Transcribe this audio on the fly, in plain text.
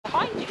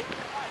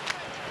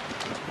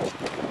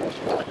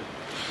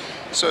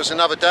So it's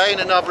another day and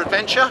another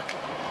adventure.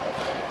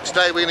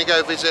 Today we're going to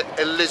go visit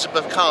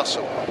Elizabeth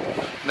Castle.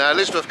 Now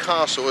Elizabeth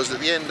Castle is at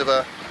the end of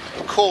a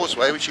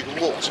causeway which you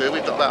can walk to.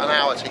 We've got about an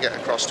hour to get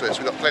across to it,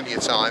 so we've got plenty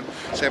of time,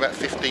 say about a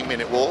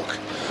 15-minute walk.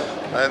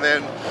 And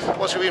then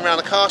once we've been around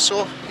the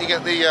castle, you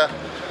get the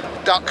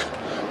duck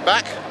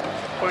back.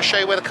 I want to show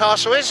you where the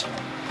castle is.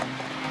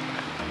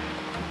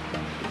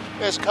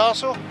 There's the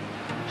castle,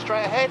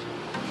 straight ahead.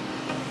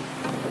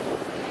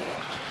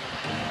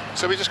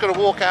 So we're just going to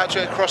walk out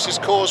to it across this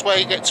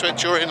causeway, get to it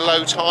during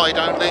low tide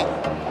only.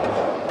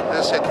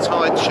 As I said, the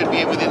tide should be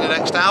in within the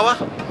next hour.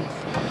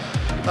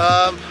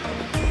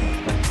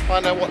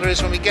 Find out what there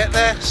is when we get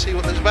there, see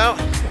what there's about.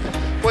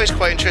 What is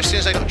quite interesting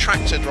is they've got a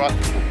tractor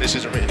drive. This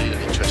isn't really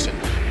interesting,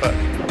 but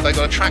they've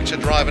got a tractor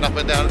driving up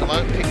and down at the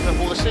moment, picking up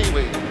all the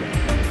seaweed.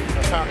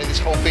 Apparently this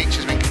whole beach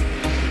has been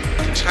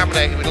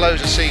contaminated with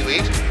loads of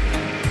seaweed.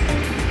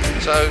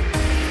 So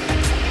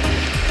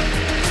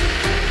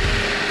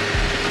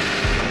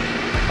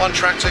one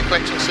tractor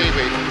collecting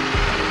seaweed.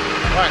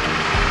 Right,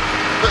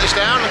 put this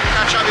down and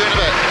catch up with you in a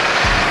bit.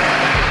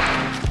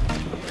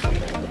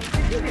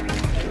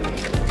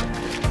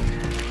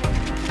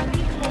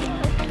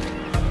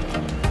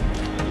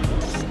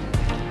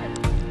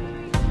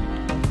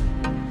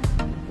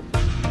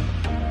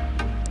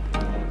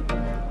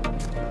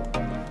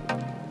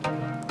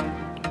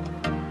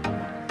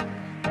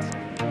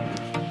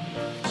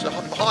 So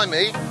behind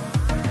me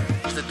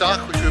is the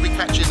duck which we'll be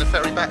catching the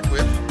ferry back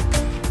with.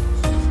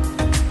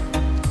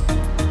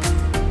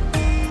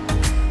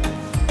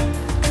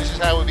 This is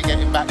how we'll be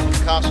getting back from the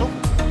castle.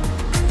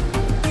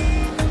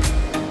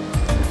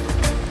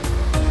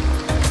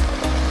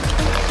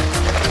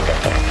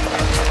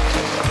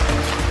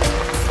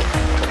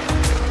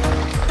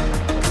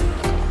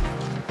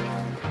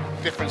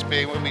 Difference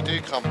being when we do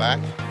come back,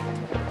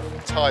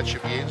 the tide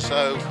should be in,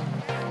 so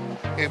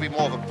it'll be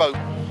more of a boat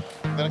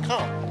than a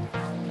car.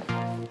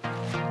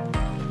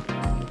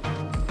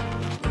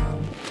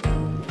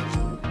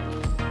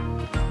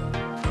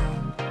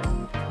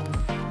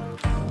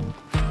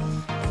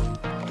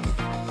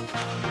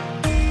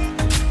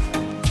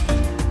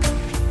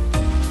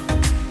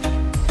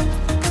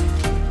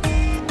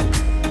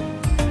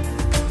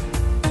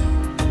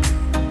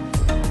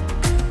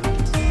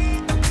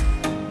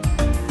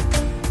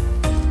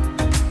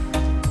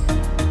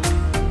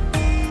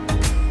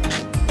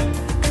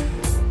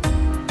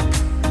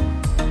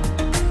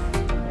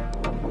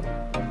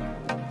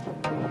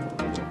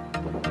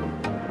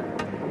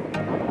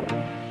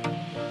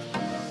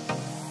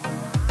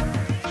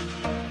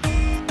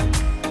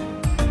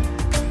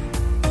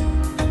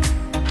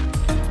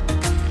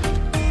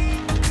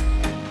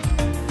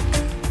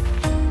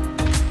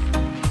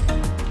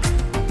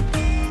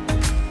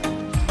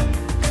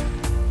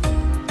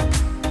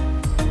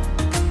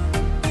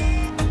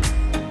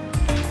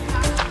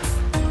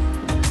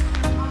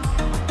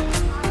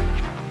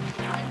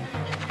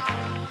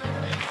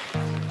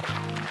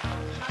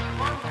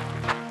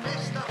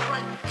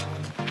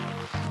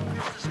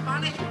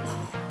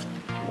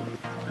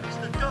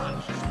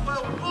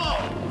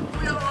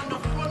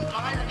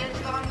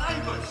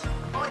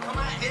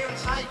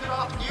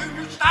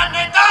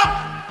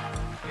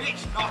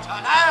 It's not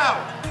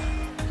allowed!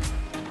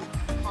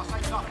 If I say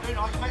good afternoon,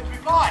 I expect to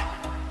reply.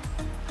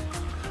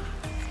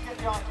 Get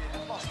the idea,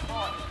 I've lost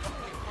time.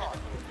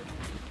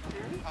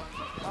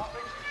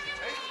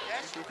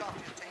 Yes, look after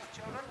your teeth,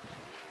 children.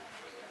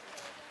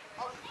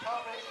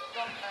 Carbonated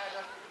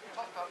gunpowder,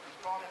 top coat with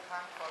priming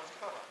pan, close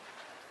cover.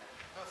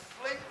 The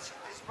flint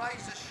is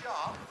razor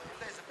sharp, but if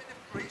there's a bit of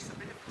grease, a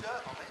bit of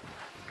dirt on it,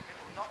 it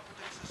will not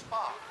produce a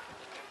spark.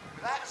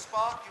 Without a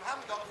spark, you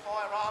haven't got a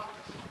firearm.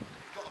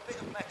 Got a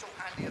bit of metal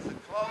handy as a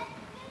club.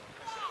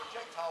 It's a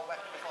projectile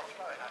weapon if I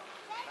throw it at you.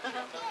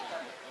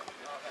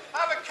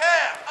 Have a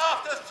care.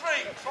 After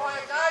 3, try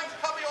again.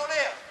 Cover your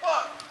ear.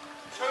 1,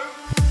 2,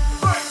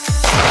 3.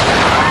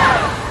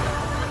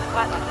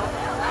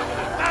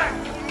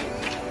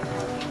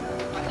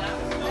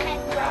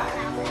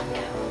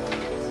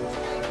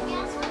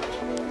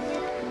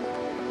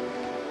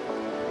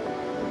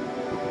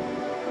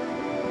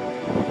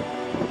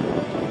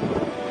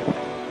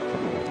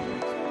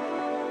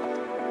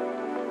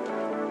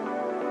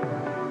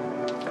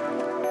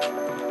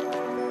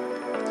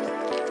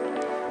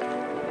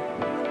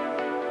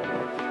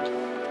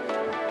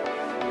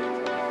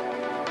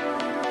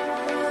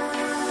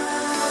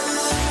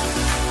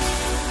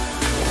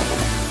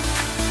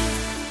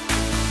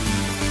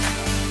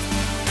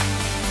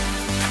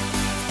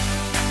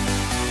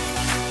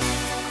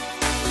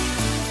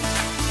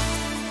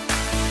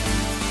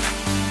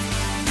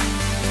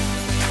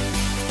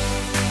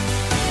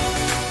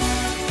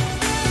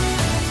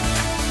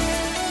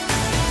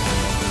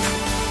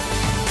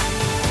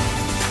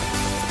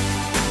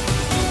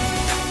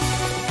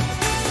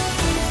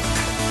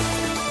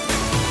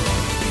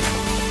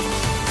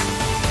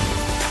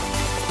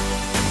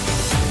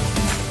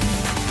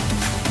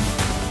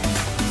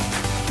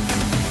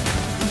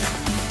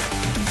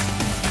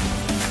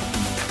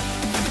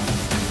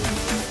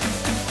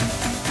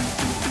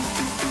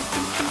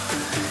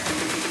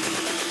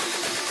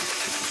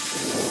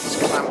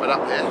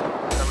 up here,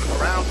 have a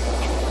look around.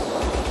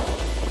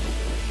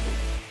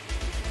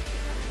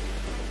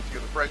 You've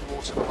got the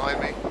breakwater behind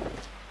me.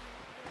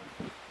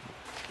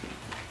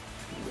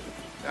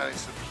 Down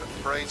into the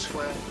parade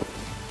square.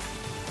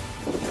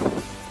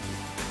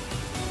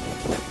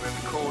 And then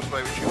the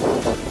causeway which you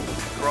walk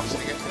across to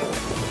get here.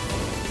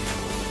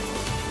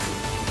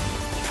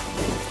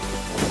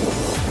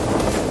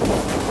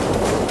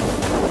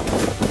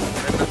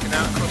 And then looking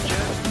out across Jersey.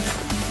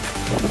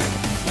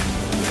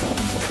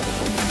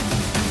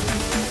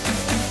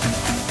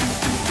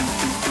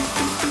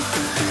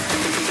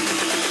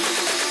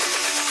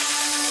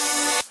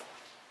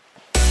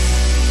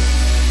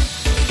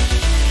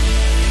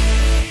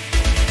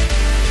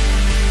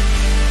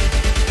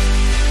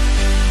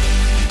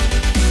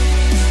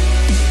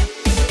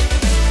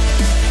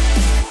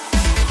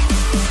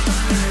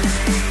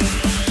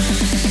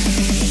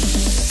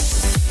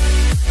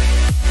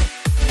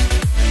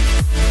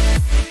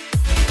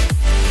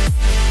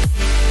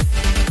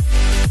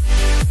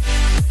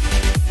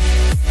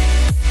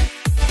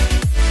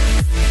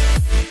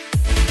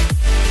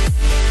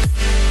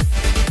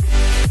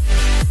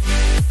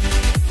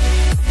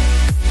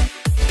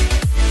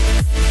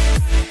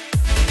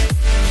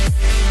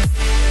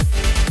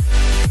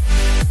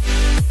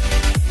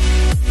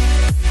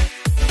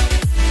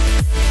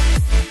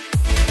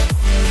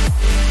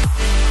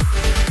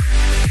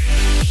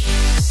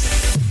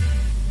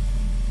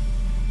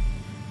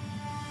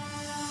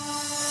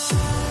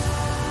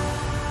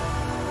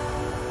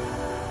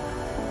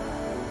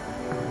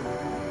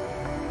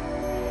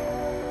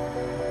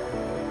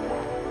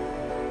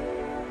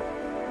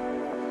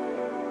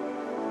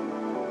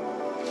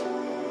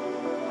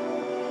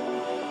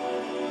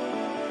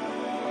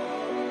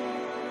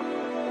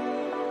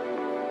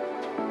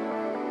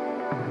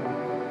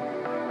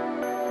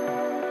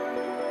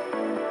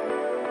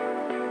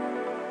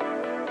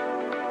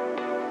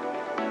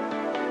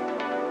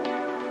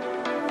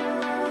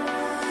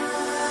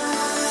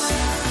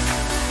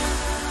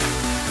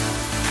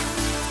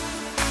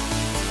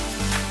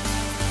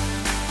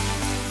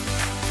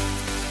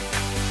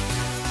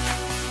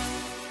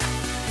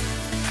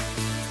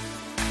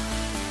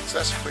 So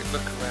that's a quick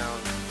look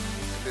around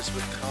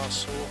Elizabeth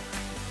Castle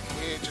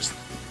here, just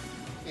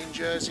in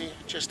Jersey,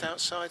 just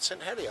outside St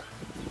Helier.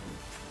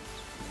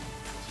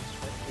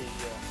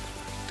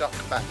 Duck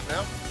back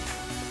now.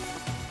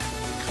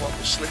 We'll come up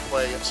the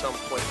slipway at some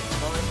point in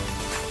time.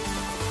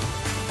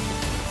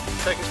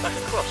 Take us back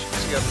across. You can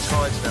see how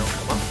the tides now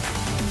come up.